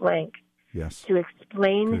point blank to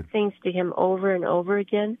explain things to him over and over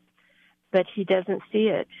again, but he doesn't see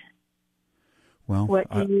it. Well, what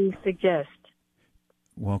do you suggest?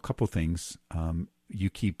 Well, a couple things. You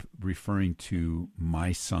keep referring to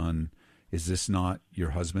my son Is this not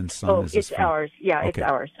your husband's son? Oh, Is this it's ours. Yeah, okay. It's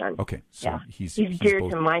our son. Okay, so yeah. he's dear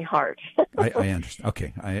both... to my heart. I understand.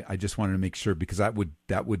 Okay, I just wanted to make sure, because that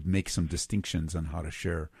would make some distinctions on how to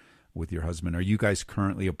share with your husband. Are you guys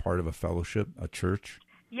currently a part of a fellowship, a church?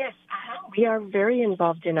 Yes, we are very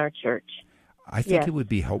involved in our church. I think it would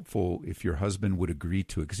be helpful if your husband would agree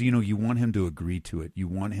to it, because you want him to agree to it. You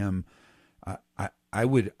want him. I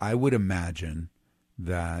would imagine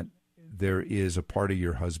that there is a part of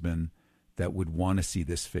your husband that would want to see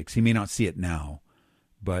this fixed. He may not see it now,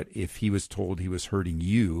 but if he was told he was hurting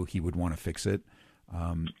you, he would want to fix it.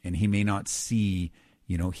 And he may not see,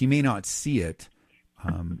 it.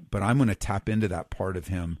 But I'm going to tap into that part of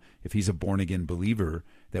him, if he's a born-again believer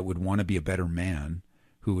that would want to be a better man,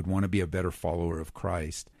 who would want to be a better follower of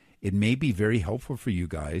Christ. It may be very helpful for you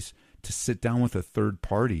guys to sit down with a third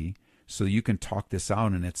party so you can talk this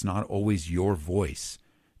out, and it's not always your voice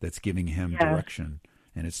that's giving him direction,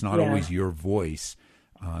 and it's not always your voice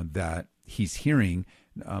that he's hearing,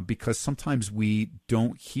 because sometimes we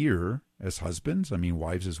don't hear, as husbands,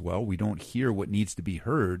 wives as well, we don't hear what needs to be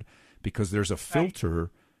heard, because there's a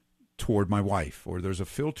filter toward my wife, or there's a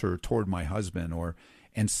filter toward my husband,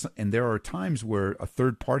 and there are times where a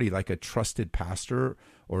third party, like a trusted pastor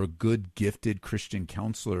or a good gifted Christian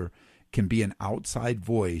counselor, can be an outside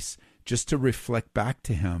voice just to reflect back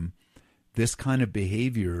to him, this kind of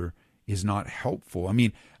behavior is not helpful.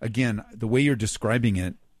 Again, the way you're describing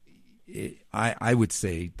it, I would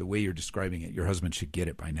say the way you're describing it, your husband should get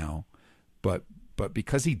it by now, but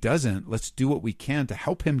because he doesn't, let's do what we can to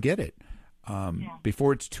help him get it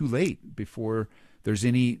before it's too late, before there's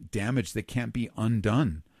any damage that can't be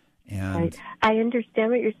undone. And I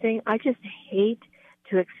understand what you're saying. I just hate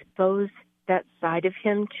to expose that side of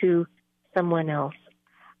him to someone else,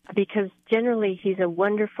 because generally he's a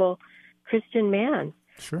wonderful Christian man.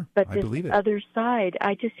 Sure, but I this believe it. other side,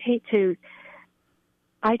 I just hate to.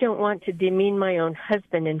 I don't want to demean my own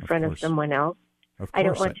husband in front of someone else. Of course, I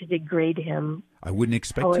don't want to degrade him. I wouldn't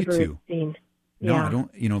expect you to. It's seen. No, I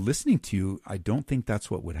don't. Listening to you, I don't think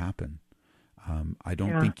that's what would happen. I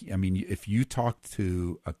don't think. If you talk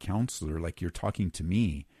to a counselor like you're talking to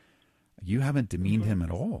me, you haven't demeaned him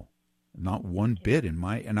at all, not one bit. And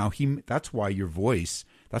now that's why your voice.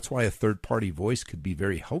 That's why a third party voice could be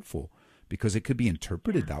very helpful, because it could be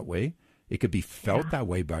interpreted that way. It could be felt that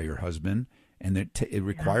way by your husband, and it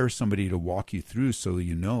requires somebody to walk you through, so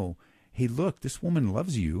hey, look, this woman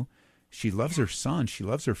loves you. She loves her son. She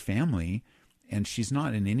loves her family. And she's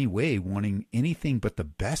not in any way wanting anything but the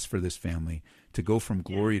best for this family, to go from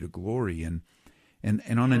glory to glory. And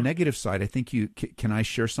on a negative side, I think can I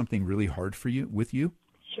share something really hard with you?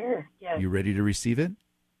 Sure. Yeah. You ready to receive it?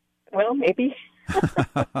 Well, maybe.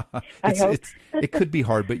 It could be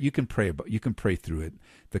hard, but you can pray through it.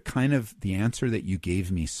 The answer that you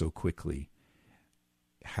gave me so quickly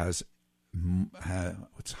how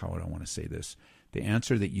would I want to say this? The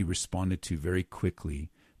answer that you responded to very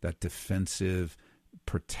quickly, that defensive,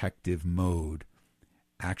 protective mode,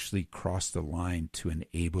 actually crossed the line to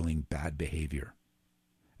enabling bad behavior.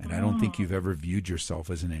 And I don't think you've ever viewed yourself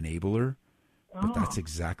as an enabler, but that's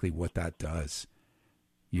exactly what that does.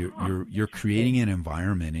 You're creating an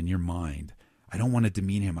environment in your mind. I don't want to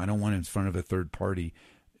demean him. I don't want him in front of a third party,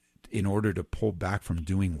 in order to pull back from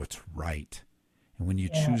doing what's right. And when you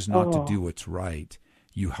choose not to do what's right,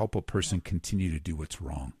 you help a person continue to do what's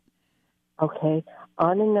wrong. Okay.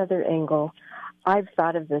 On another angle, I've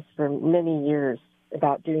thought of this for many years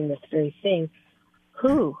about doing this very thing.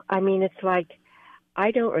 It's like,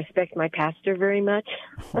 I don't respect my pastor very much.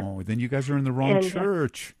 Oh, then you guys are in the wrong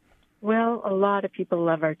church. Well, a lot of people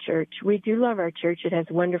love our church. We do love our church. It has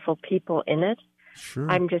wonderful people in it. Sure.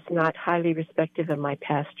 I'm just not highly respective of my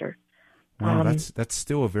pastor. Wow, that's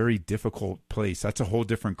still a very difficult place. That's a whole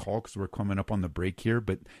different call, because we're coming up on the break here.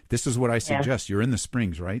 But this is what I suggest. You're in the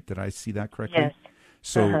Springs, right? Did I see that correctly? Yes.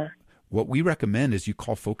 So what we recommend is you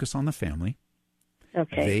call Focus on the Family.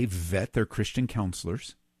 Okay. They vet their Christian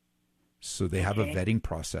counselors. So they have a vetting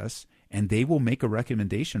process, and they will make a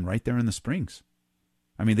recommendation right there in the Springs.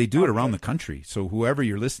 They do it around the country. So whoever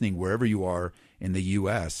you're listening, wherever you are in the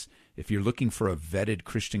U.S., if you're looking for a vetted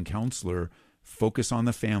Christian counselor, Focus on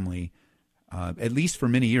the Family. At least for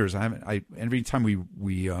many years, every time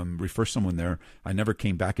we refer someone there, I never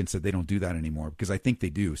came back and said they don't do that anymore, because I think they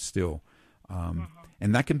do still.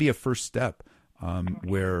 And that can be a first step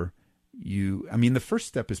where the first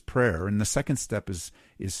step is prayer, and the second step is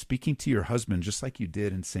speaking to your husband, just like you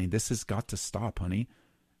did, and saying, this has got to stop, honey.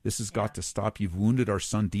 This has got to stop. You've wounded our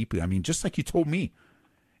son deeply. Just like you told me.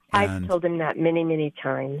 I've told him that many, many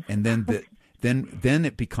times. And then then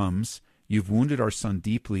it becomes, you've wounded our son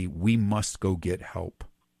deeply. We must go get help.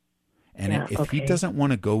 And if he doesn't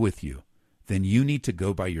want to go with you, then you need to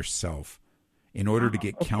go by yourself in order to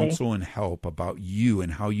get counsel and help about you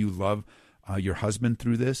and how you love your husband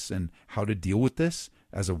through this and how to deal with this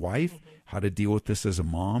as a wife, how to deal with this as a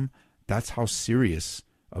mom. That's how serious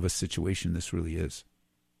of a situation this really is.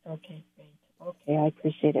 Okay, great. Okay, I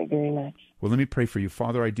appreciate it very much. Well, let me pray for you.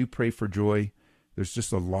 Father, I do pray for Joy. There's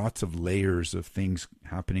just lots of layers of things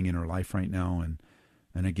happening in her life right now.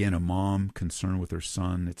 And again, a mom concerned with her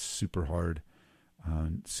son, it's super hard,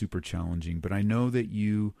 super challenging. But I know that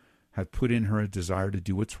you have put in her a desire to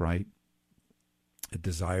do what's right, a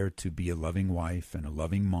desire to be a loving wife and a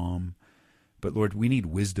loving mom. But Lord, we need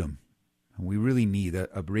wisdom. And we really need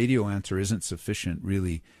a radio answer isn't sufficient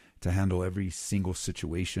really to handle every single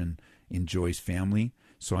situation in Joy's family.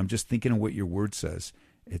 So I'm just thinking of what your word says.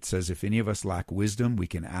 It says, if any of us lack wisdom, we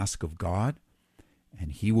can ask of God,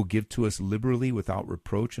 and he will give to us liberally without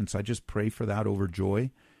reproach. And so I just pray for that over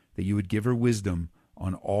Joy, that you would give her wisdom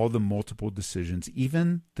on all the multiple decisions,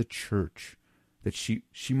 even the church, that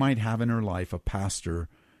she might have in her life a pastor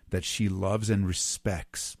that she loves and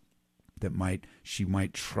respects, that she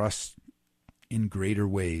might trust in greater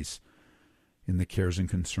ways in the cares and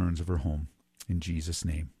concerns of her home. In Jesus'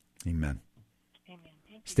 name, amen.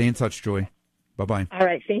 Amen. Stay in touch, Joy. Bye-bye. All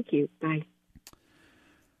right, thank you. Bye.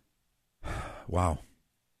 Wow.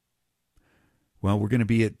 Well, we're going to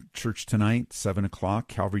be at church tonight, 7 o'clock,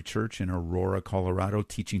 Calvary Church in Aurora, Colorado,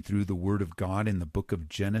 teaching through the Word of God in the book of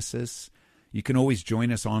Genesis. You can always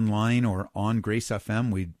join us online or on Grace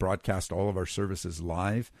FM. We broadcast all of our services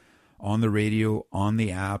live on the radio, on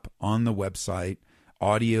the app, on the website,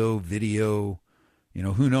 audio, video. You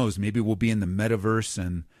know, who knows? Maybe we'll be in the metaverse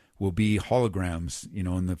and we'll be holograms,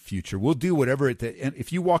 in the future. We'll do whatever and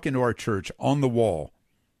if you walk into our church, on the wall,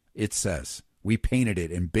 it says, we painted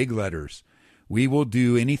it in big letters, we will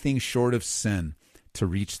do anything short of sin to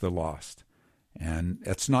reach the lost. And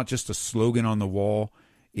that's not just a slogan on the wall.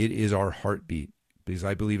 It is our heartbeat, because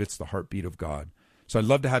I believe it's the heartbeat of God. So I'd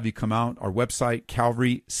love to have you come out. Our website,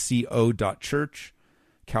 calvaryco.church.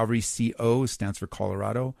 Calvary CO stands for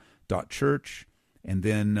Colorado.church. And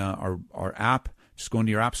then our app, just go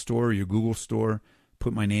into your app store or your Google store,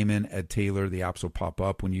 put my name in, Ed Taylor. The apps will pop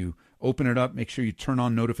up. When you open it up, make sure you turn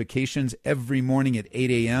on notifications every morning at 8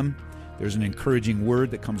 a.m. There's an encouraging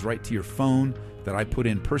word that comes right to your phone that I put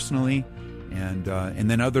in personally, and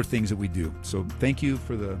then other things that we do. So thank you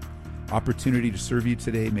for the opportunity to serve you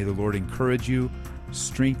today. May the Lord encourage you,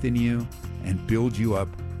 strengthen you, and build you up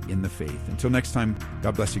in the faith. Until next time,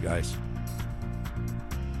 God bless you guys.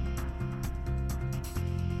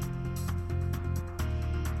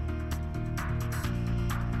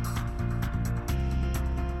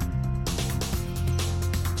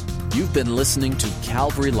 You've been listening to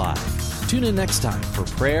Calvary Live. Tune in next time for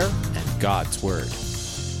prayer and God's Word.